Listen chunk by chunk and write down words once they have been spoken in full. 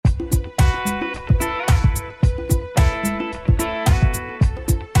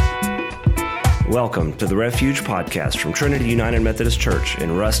Welcome to the Refuge Podcast from Trinity United Methodist Church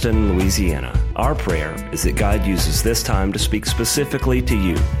in Ruston, Louisiana. Our prayer is that God uses this time to speak specifically to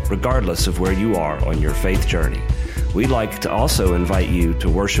you, regardless of where you are on your faith journey. We'd like to also invite you to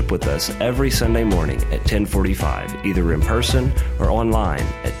worship with us every Sunday morning at 10:45, either in person or online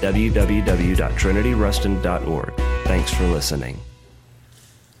at www.trinityruston.org. Thanks for listening.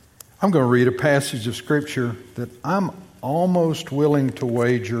 I'm going to read a passage of Scripture that I'm almost willing to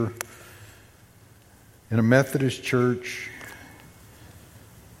wager in a Methodist church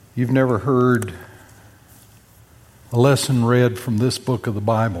you've never heard a lesson read from this book of the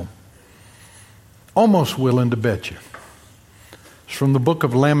Bible. Almost willing to bet you. It's from the book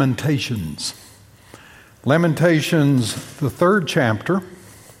of Lamentations. Lamentations, the 3rd chapter.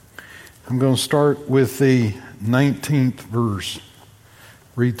 I'm going to start with the 19th verse.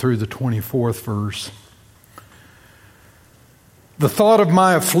 Read through the 24th verse. The thought of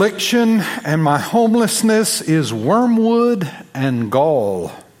my affliction and my homelessness is wormwood and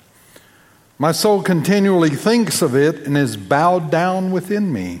gall. My soul continually thinks of it and is bowed down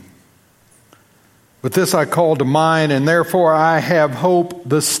within me. But this I call to mind, and therefore I have hope.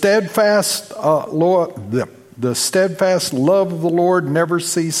 The steadfast love of the Lord never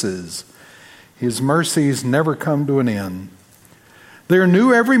ceases. His mercies never come to an end. They are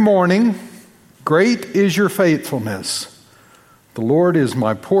new every morning. Great is your faithfulness. The Lord is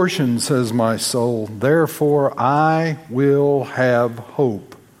my portion, says my soul. Therefore I will have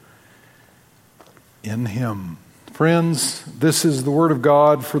hope in Him. Friends, this is the word of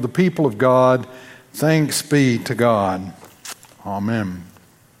God for the people of God. Thanks be to God. Amen.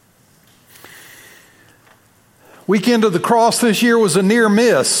 Weekend of the Cross this year was a near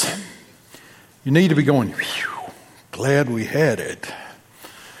miss. You need to be going, whew, glad we had it.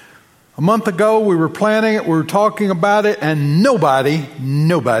 A month ago, we were planning it, we were talking about it, and nobody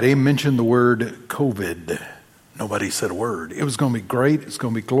mentioned the word COVID. Nobody said a word. It was going to be great, it was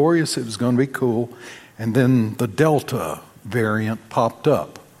going to be glorious, it was going to be cool. And then the Delta variant popped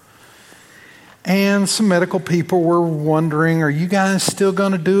up. And some medical people were wondering, are you guys still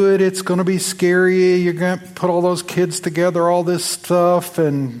going to do it? It's going to be scary. You're going to put all those kids together, all this stuff,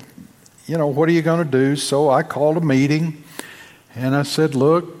 and, what are you going to do? So I called a meeting, and I said,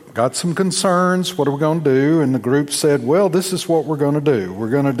 look, got some concerns. What are we going to do? And the group said, well, this is what we're going to do. We're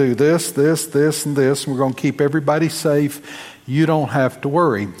going to do this, this, this, and this. And we're going to keep everybody safe. You don't have to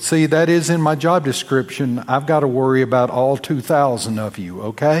worry. See, that is in my job description. I've got to worry about all 2,000 of you,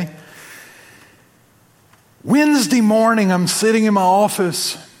 okay? Wednesday morning, I'm sitting in my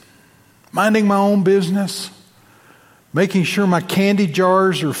office, minding my own business, making sure my candy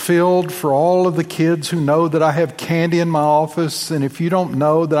jars are filled for all of the kids who know that I have candy in my office. And if you don't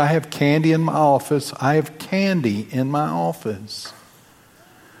know that I have candy in my office, I have candy in my office.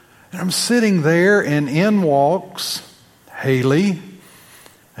 And I'm sitting there, and in walks Haley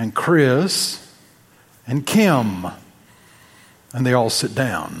and Chris and Kim. And they all sit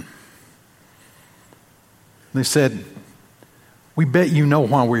down. They said, we bet you know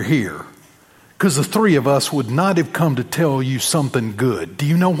why we're here. Because the three of us would not have come to tell you something good. Do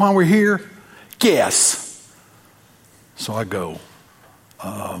you know why we're here? Guess. So I go,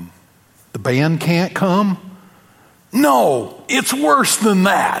 the band can't come? No, it's worse than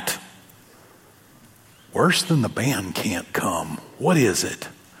that. Worse than the band can't come. What is it?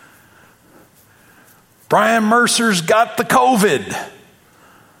 Brian Mercer's got the COVID.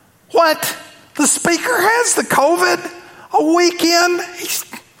 What? The speaker has the COVID? A weekend? He's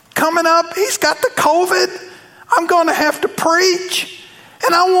coming up. He's got the COVID. I'm going to have to preach.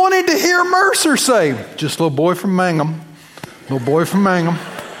 And I wanted to hear Mercer say, just a little boy from Mangum. Little boy from Mangum.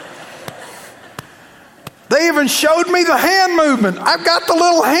 They even showed me the hand movement. I've got the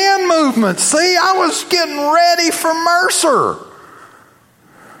little hand movement. See, I was getting ready for Mercer.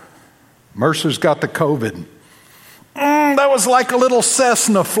 Mercer's got the COVID. That was like a little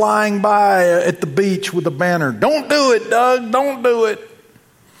Cessna flying by at the beach with a banner. Don't do it, Doug. Don't do it.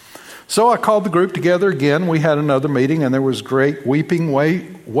 So I called the group together again. We had another meeting, and there was great weeping,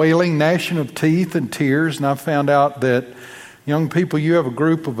 wailing, gnashing of teeth and tears. And I found out that, young people, you have a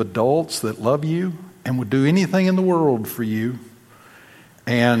group of adults that love you and would do anything in the world for you.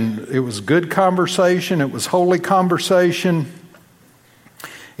 And it was good conversation. It was holy conversation.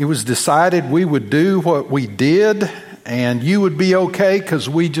 It was decided we would do what we did, and you would be okay because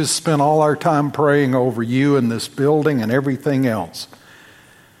we just spent all our time praying over you and this building and everything else.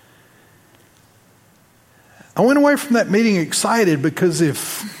 I went away from that meeting excited because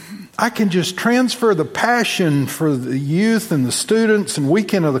if I can just transfer the passion for the youth and the students and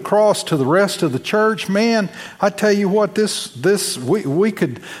Weekend of the Cross to the rest of the church. Man, I tell you what, this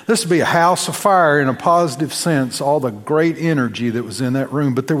would be a house of fire in a positive sense, all the great energy that was in that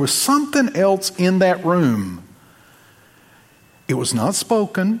room. But there was something else in that room. It was not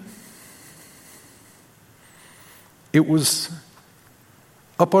spoken. It was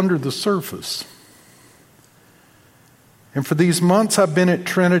up under the surface. And for these months I've been at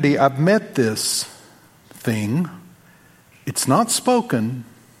Trinity, I've met this thing. It's not spoken.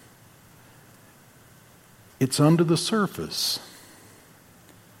 It's under the surface.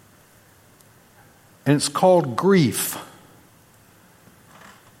 And it's called grief.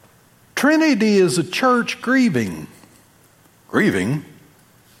 Trinity is a church grieving. Grieving?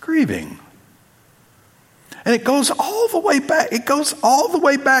 Grieving. And it goes all the way back. It goes all the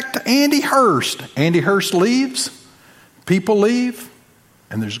way back to Andy Hurst. Andy Hurst leaves. People leave.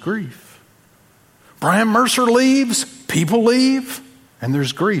 And there's grief. Brian Mercer leaves. People leave. And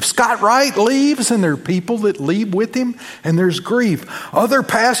there's grief. Scott Wright leaves, and there are people that leave with him, and there's grief. Other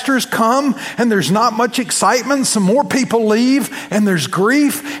pastors come, and there's not much excitement. Some more people leave, and there's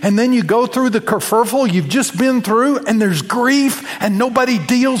grief. And then you go through the kerfuffle you've just been through, and there's grief, and nobody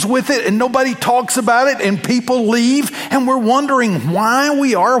deals with it, and nobody talks about it, and people leave, and we're wondering why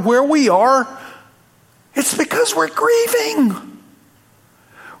we are where we are. It's because we're grieving.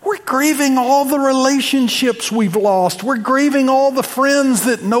 We're grieving all the relationships we've lost. We're grieving all the friends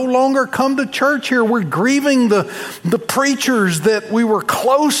that no longer come to church here. We're grieving the preachers that we were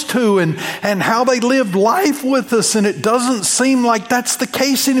close to and how they lived life with us, and it doesn't seem like that's the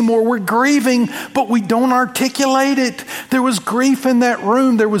case anymore. We're grieving, but we don't articulate it. There was grief in that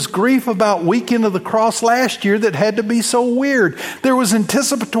room. There was grief about Weekend of the Cross last year that had to be so weird. There was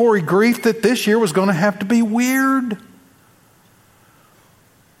anticipatory grief that this year was going to have to be weird.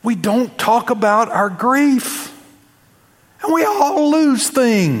 We don't talk about our grief. And we all lose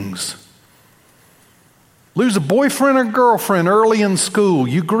things. Lose a boyfriend or girlfriend early in school.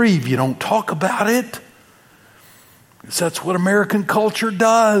 You grieve. You don't talk about it. Because that's what American culture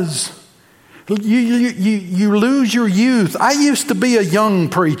does. You lose your youth. I used to be a young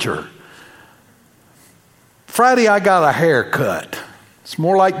preacher. Friday I got a haircut. It's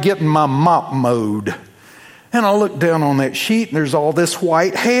more like getting my mop mowed. And I look down on that sheet and there's all this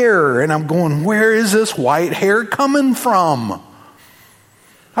white hair. And I'm going, where is this white hair coming from?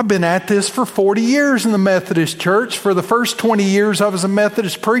 I've been at this for 40 years in the Methodist church. For the first 20 years I was a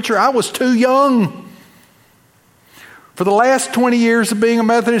Methodist preacher, I was too young. For the last 20 years of being a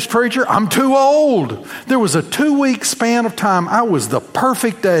Methodist preacher, I'm too old. There was a 2-week span of time. I was the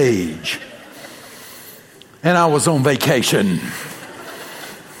perfect age. And I was on vacation.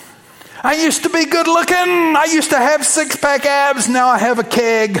 I used to be good looking. I used to have 6-pack abs. Now I have a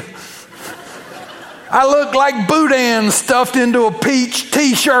keg. I look like Boudin stuffed into a peach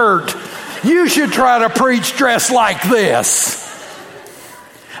t-shirt. You should try to preach dressed like this.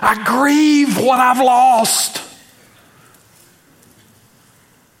 I grieve what I've lost.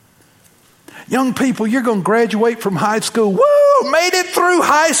 Young people, you're going to graduate from high school. Woo! Made it through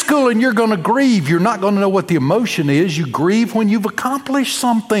high school, and you're going to grieve. You're not going to know what the emotion is. You grieve when you've accomplished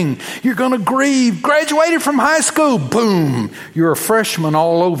something. You're going to grieve. Graduated from high school. Boom. You're a freshman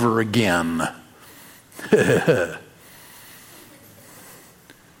all over again.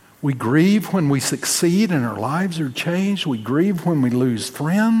 We grieve when we succeed and our lives are changed. We grieve when we lose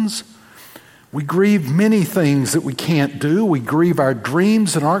friends. We grieve many things that we can't do. We grieve our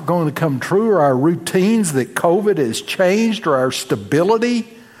dreams that aren't going to come true, or our routines that COVID has changed, or our stability.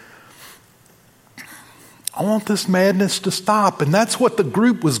 I want this madness to stop. And that's what the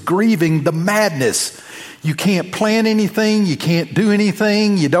group was grieving, the madness. You can't plan anything. You can't do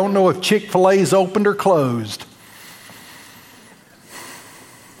anything. You don't know if Chick-fil-A is opened or closed.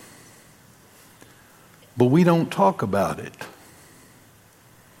 But we don't talk about it.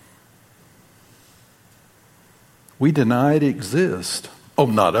 We deny it exists. Oh,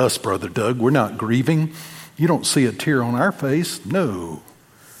 not us, Brother Doug. We're not grieving. You don't see a tear on our face. No.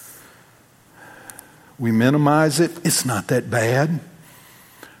 We minimize it. It's not that bad.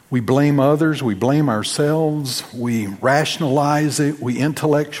 We blame others. We blame ourselves. We rationalize it. We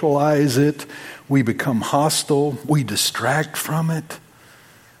intellectualize it. We become hostile. We distract from it.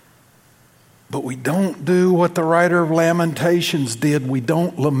 But we don't do what the writer of Lamentations did. We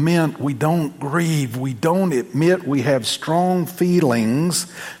don't lament. We don't grieve. We don't admit we have strong feelings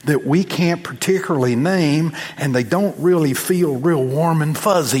that we can't particularly name, and they don't really feel real warm and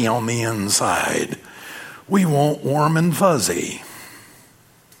fuzzy on the inside. We want warm and fuzzy.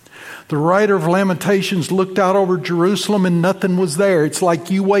 The writer of Lamentations looked out over Jerusalem and nothing was there. It's like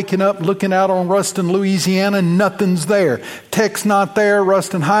you waking up, looking out on Ruston, Louisiana, and nothing's there. Tech's not there.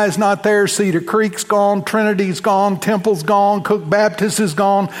 Ruston High is not there. Cedar Creek's gone. Trinity's gone. Temple's gone. Cook Baptist is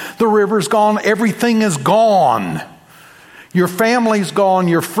gone. The river's gone. Everything is gone. Your family's gone.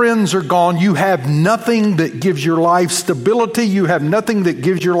 Your friends are gone. You have nothing that gives your life stability. You have nothing that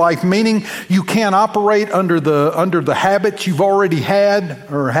gives your life meaning. You can't operate under the habits you've already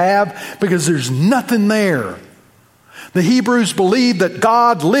had or have because there's nothing there. The Hebrews believed that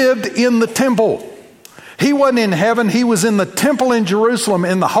God lived in the temple. He wasn't in heaven. He was in the temple in Jerusalem,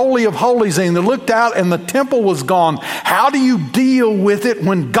 in the Holy of Holies. And they looked out and the temple was gone. How do you deal with it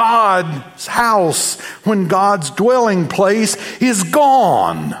when God's house, when God's dwelling place is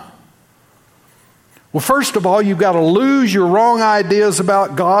gone? Well, first of all, you've got to lose your wrong ideas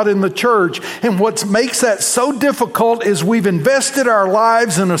about God and the church. And what makes that so difficult is we've invested our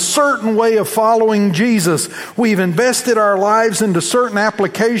lives in a certain way of following Jesus. We've invested our lives into certain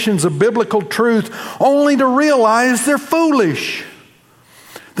applications of biblical truth only to realize they're foolish.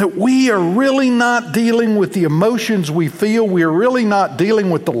 That we are really not dealing with the emotions we feel. We are really not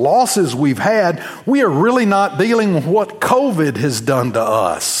dealing with the losses we've had. We are really not dealing with what COVID has done to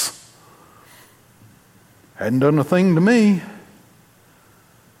us. Hadn't done a thing to me.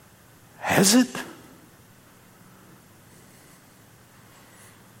 Has it?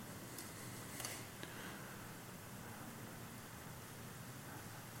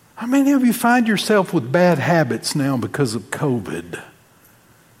 How many of you find yourself with bad habits now because of COVID? I'm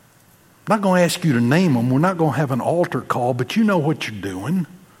not going to ask you to name them. We're not going to have an altar call, but you know what you're doing.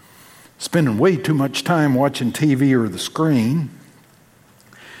 Spending way too much time watching TV or the screen.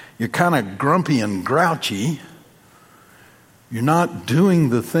 You're kind of grumpy and grouchy. You're not doing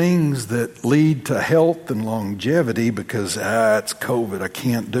the things that lead to health and longevity because, it's COVID, I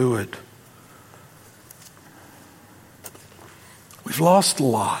can't do it. We've lost a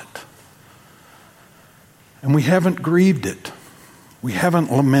lot. And we haven't grieved it. We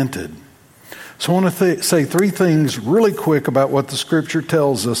haven't lamented. So I want to say three things really quick about what the Scripture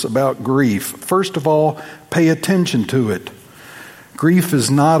tells us about grief. First of all, pay attention to it. Grief is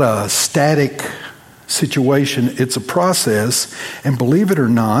not a static situation. It's a process. And believe it or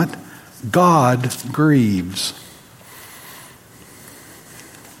not, God grieves.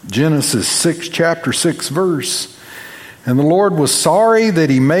 Genesis chapter 6 verse. And the Lord was sorry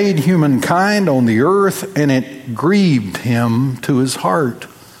that he made humankind on the earth, and it grieved him to his heart.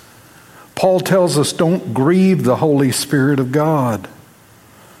 Paul tells us don't grieve the Holy Spirit of God.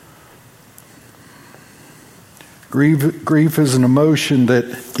 Grief is an emotion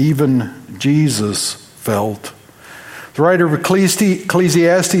that even Jesus felt. The writer of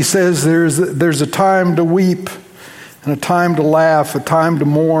Ecclesiastes says there's a time to weep and a time to laugh, a time to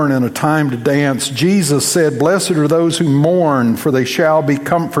mourn and a time to dance. Jesus said, "Blessed are those who mourn, for they shall be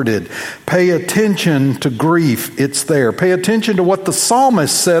comforted." Pay attention to grief. It's there. Pay attention to what the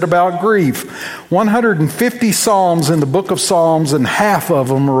psalmist said about grief. 150 psalms in the book of Psalms, and half of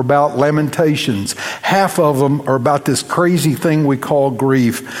them are about lamentations. Half of them are about this crazy thing we call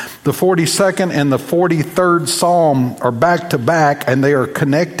grief. The 42nd and the 43rd psalm are back to back, and they are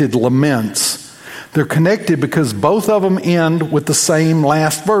connected laments. They're connected because both of them end with the same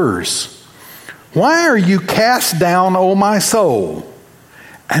last verse. Why are you cast down, O my soul?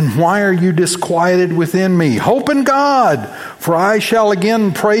 And why are you disquieted within me? Hope in God, for I shall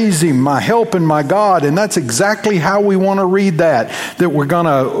again praise him, my help and my God. And that's exactly how we want to read that we're going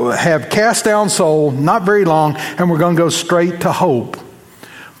to have cast down soul, not very long, and we're going to go straight to hope.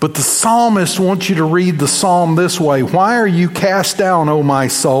 But the psalmist wants you to read the psalm this way. Why are you cast down, O my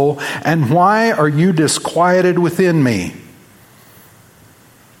soul? And why are you disquieted within me?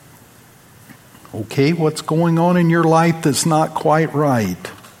 Okay, what's going on in your life that's not quite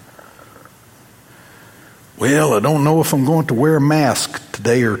right? Well, I don't know if I'm going to wear a mask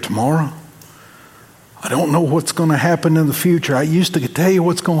today or tomorrow. I don't know what's going to happen in the future. I used to tell you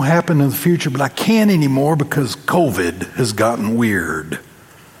what's going to happen in the future, but I can't anymore because COVID has gotten weird.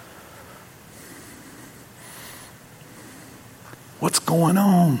 What's going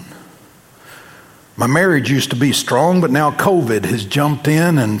on? My marriage used to be strong, but now COVID has jumped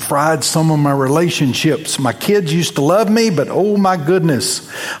in and fried some of my relationships. My kids used to love me, but oh my goodness,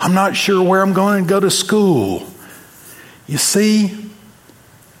 I'm not sure where I'm going to go to school. You see,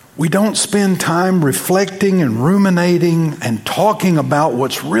 we don't spend time reflecting and ruminating and talking about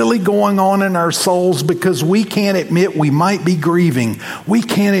what's really going on in our souls because we can't admit we might be grieving. We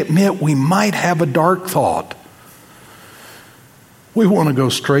can't admit we might have a dark thought. We want to go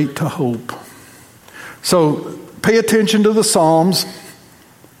straight to hope. So pay attention to the Psalms.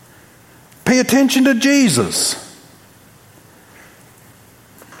 Pay attention to Jesus.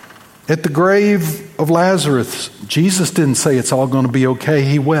 At the grave of Lazarus, Jesus didn't say it's all going to be okay.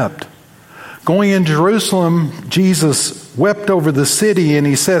 He wept. Going in Jerusalem, Jesus wept over the city, and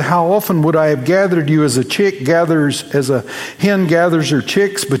he said, how often would I have gathered you as a hen gathers her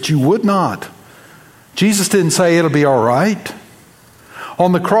chicks, but you would not. Jesus didn't say it'll be all right.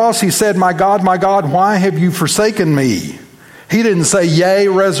 On the cross, he said, my God, why have you forsaken me? He didn't say, yea,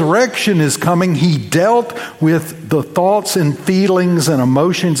 resurrection is coming. He dealt with the thoughts and feelings and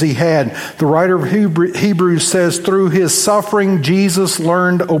emotions he had. The writer of Hebrews says, through his suffering, Jesus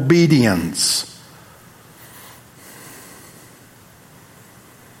learned obedience.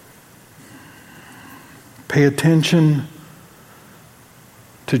 Pay attention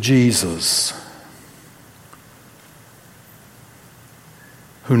to Jesus,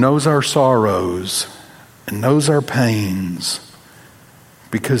 who knows our sorrows and knows our pains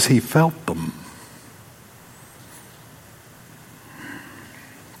because he felt them.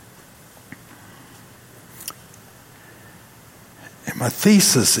 And my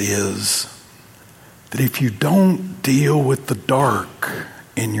thesis is that if you don't deal with the dark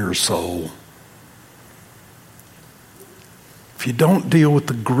in your soul, if you don't deal with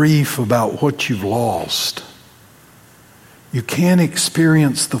the grief about what you've lost, you can't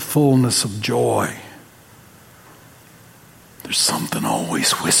experience the fullness of joy. There's something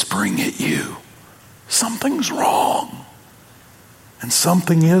always whispering at you. Something's wrong. And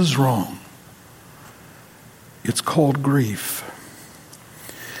something is wrong. It's called grief.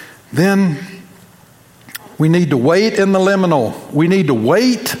 Then we need to wait in the liminal. We need to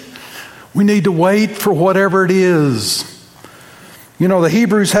wait. We need to wait for whatever it is. You know, the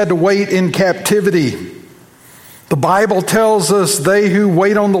Hebrews had to wait in captivity. The Bible tells us, they who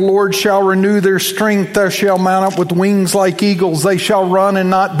wait on the Lord shall renew their strength. They shall mount up with wings like eagles. They shall run and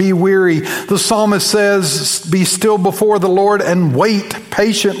not be weary. The psalmist says, be still before the Lord and wait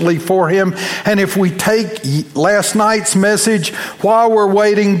patiently for him. And if we take last night's message, while we're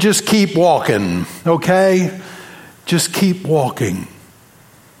waiting, just keep walking. Okay? Just keep walking.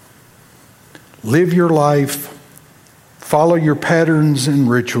 Live your life. Follow your patterns and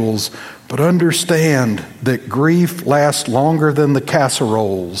rituals. But understand that grief lasts longer than the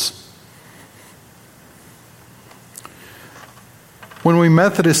casseroles. When we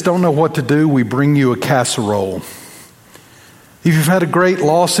Methodists don't know what to do, we bring you a casserole. If you've had a great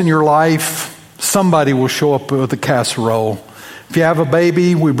loss in your life, somebody will show up with a casserole. If you have a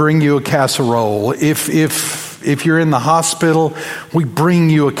baby, we bring you a casserole. If you're in the hospital, we bring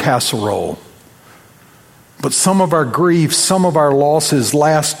you a casserole. But some of our griefs, some of our losses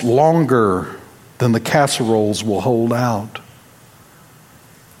last longer than the casseroles will hold out.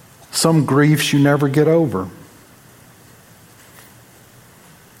 Some griefs you never get over.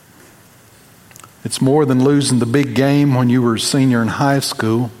 It's more than losing the big game when you were a senior in high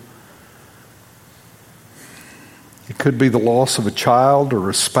school. It could be the loss of a child or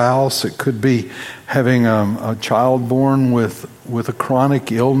a spouse. It could be having a child born with a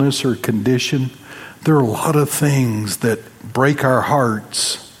chronic illness or condition. There are a lot of things that break our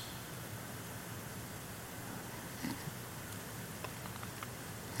hearts.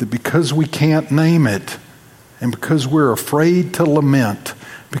 That because we can't name it, and because we're afraid to lament,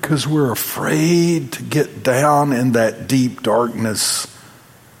 because we're afraid to get down in that deep darkness,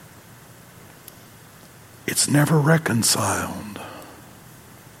 it's never reconciled.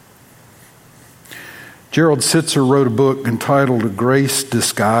 Gerald Sitzer wrote a book entitled A Grace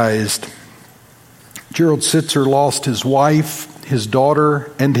Disguised. Gerald Sitzer lost his wife, his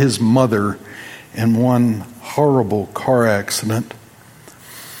daughter, and his mother in one horrible car accident.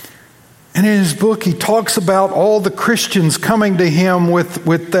 And in his book, he talks about all the Christians coming to him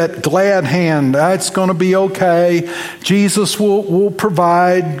with that glad hand. It's going to be okay. Jesus will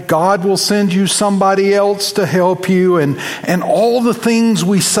provide. God will send you somebody else to help you. And all the things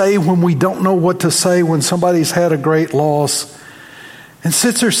we say when we don't know what to say when somebody's had a great loss. And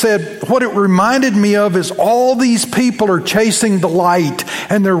Sitzer said, what it reminded me of is all these people are chasing the light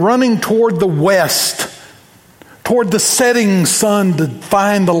and they're running toward the west, toward the setting sun to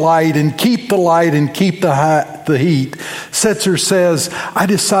find the light and keep the heat. Sitzer says, I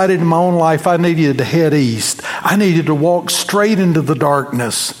decided in my own life I needed to head east. I needed to walk straight into the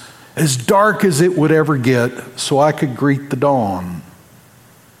darkness, as dark as it would ever get, so I could greet the dawn.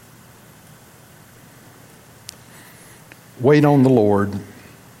 Wait on the Lord,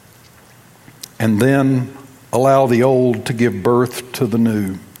 and then allow the old to give birth to the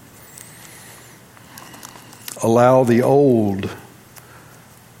new. Allow the old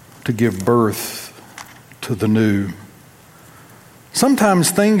to give birth to the new. Sometimes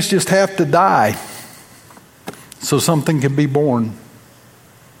things just have to die so something can be born.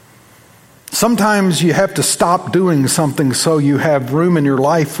 Sometimes you have to stop doing something so you have room in your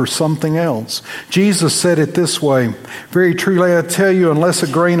life for something else. Jesus said it this way, "Very truly I tell you, unless a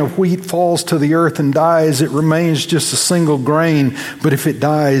grain of wheat falls to the earth and dies, it remains just a single grain. But if it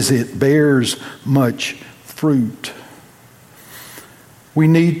dies, it bears much fruit." We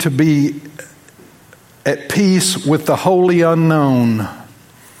need to be at peace with the holy unknown.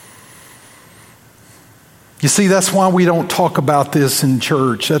 You see, that's why we don't talk about this in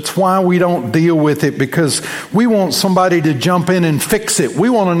church. That's why we don't deal with it, because we want somebody to jump in and fix it. We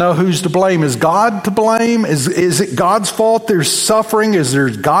want to know who's to blame. Is God to blame? Is it God's fault there's suffering? Is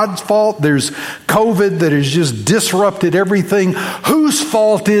there God's fault there's COVID that has just disrupted everything? Whose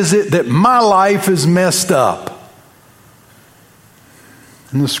fault is it that my life is messed up?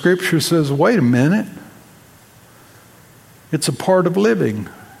 And the scripture says, wait a minute. It's a part of living.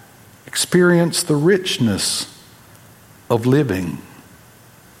 Experience the richness of living.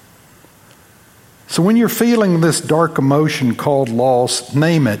 So when you're feeling this dark emotion called loss,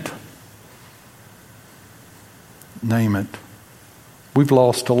 name it. Name it. We've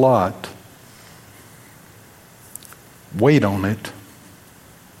lost a lot. Wait on it,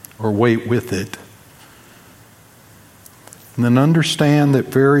 or wait with it. And then understand that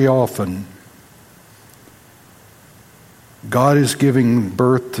very often God is giving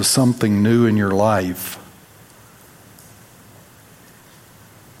birth to something new in your life.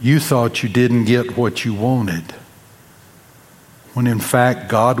 You thought you didn't get what you wanted, when in fact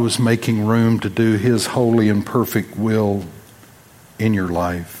God was making room to do His holy and perfect will in your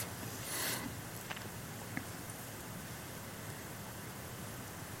life.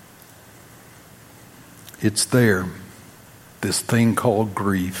 It's there, this thing called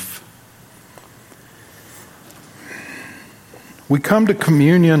grief. We come to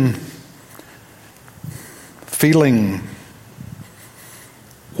communion feeling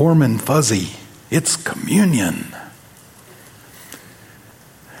warm and fuzzy. It's communion.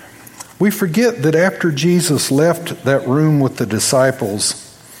 We forget that after Jesus left that room with the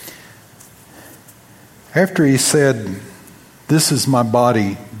disciples, after He said, "This is my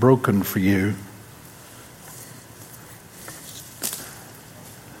body broken for you.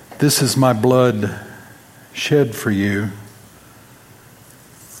 This is my blood shed for you,"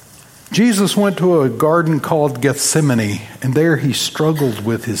 Jesus went to a garden called Gethsemane, and there He struggled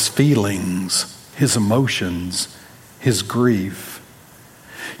with His feelings, His emotions, His grief.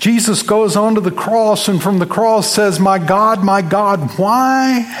 Jesus goes on to the cross, and from the cross says, my God,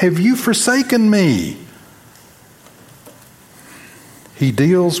 why have you forsaken me?" He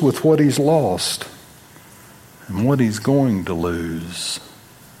deals with what He's lost and what He's going to lose.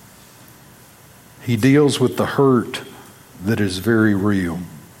 He deals with the hurt that is very real.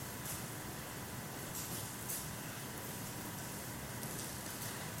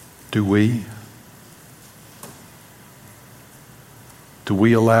 Do we? Do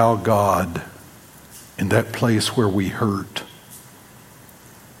we allow God in that place where we hurt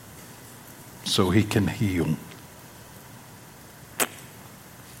so He can heal?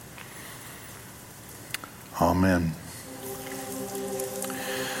 Amen.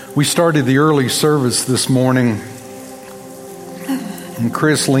 We started the early service this morning, and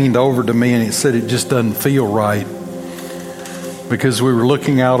Chris leaned over to me and he said it just doesn't feel right, because we were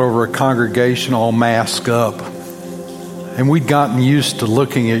looking out over a congregation all masked up, and we'd gotten used to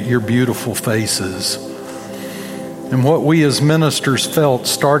looking at your beautiful faces. And what we as ministers felt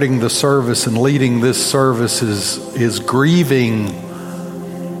starting the service and leading this service is grieving,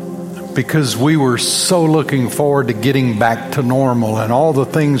 because we were so looking forward to getting back to normal and all the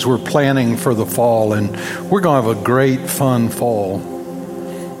things we're planning for the fall, and we're going to have a great fun fall.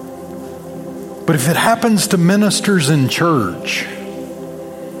 But if it happens to ministers in church,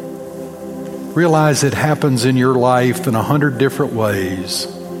 realize it happens in your life in 100 different ways.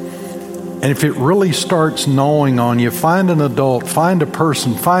 And if it really starts gnawing on you, find an adult, find a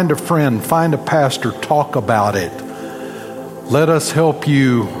person, find a friend, find a pastor, talk about it. Let us help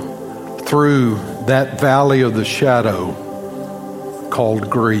you through that valley of the shadow called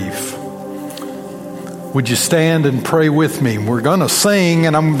grief. Would you stand and pray with me? We're going to sing,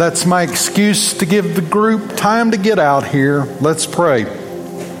 and that's my excuse to give the group time to get out here. Let's pray.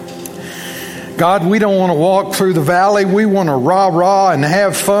 God, we don't want to walk through the valley. We want to rah-rah and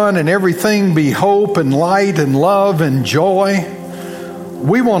have fun and everything be hope and light and love and joy.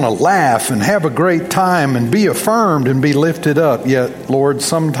 We want to laugh and have a great time and be affirmed and be lifted up. Yet, Lord,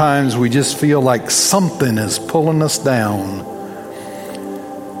 sometimes we just feel like something is pulling us down.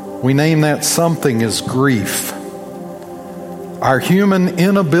 We name that something as grief. our human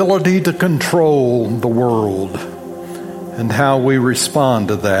inability to control the world and how we respond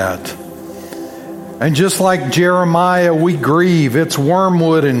to that. And just like Jeremiah, we grieve. It's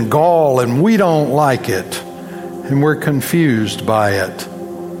wormwood and gall, and we don't like it. And we're confused by it.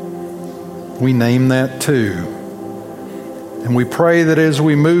 We name that too. And we pray that as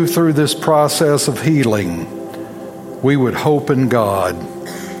we move through this process of healing, we would hope in God.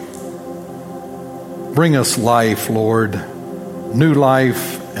 Bring us life, Lord, new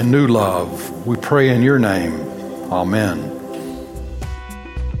life and new love. We pray in your name. Amen.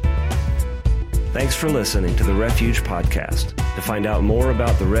 Thanks for listening to the Refuge Podcast. To find out more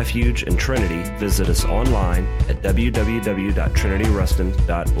about the Refuge and Trinity, visit us online at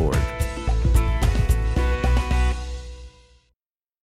www.trinityruston.org.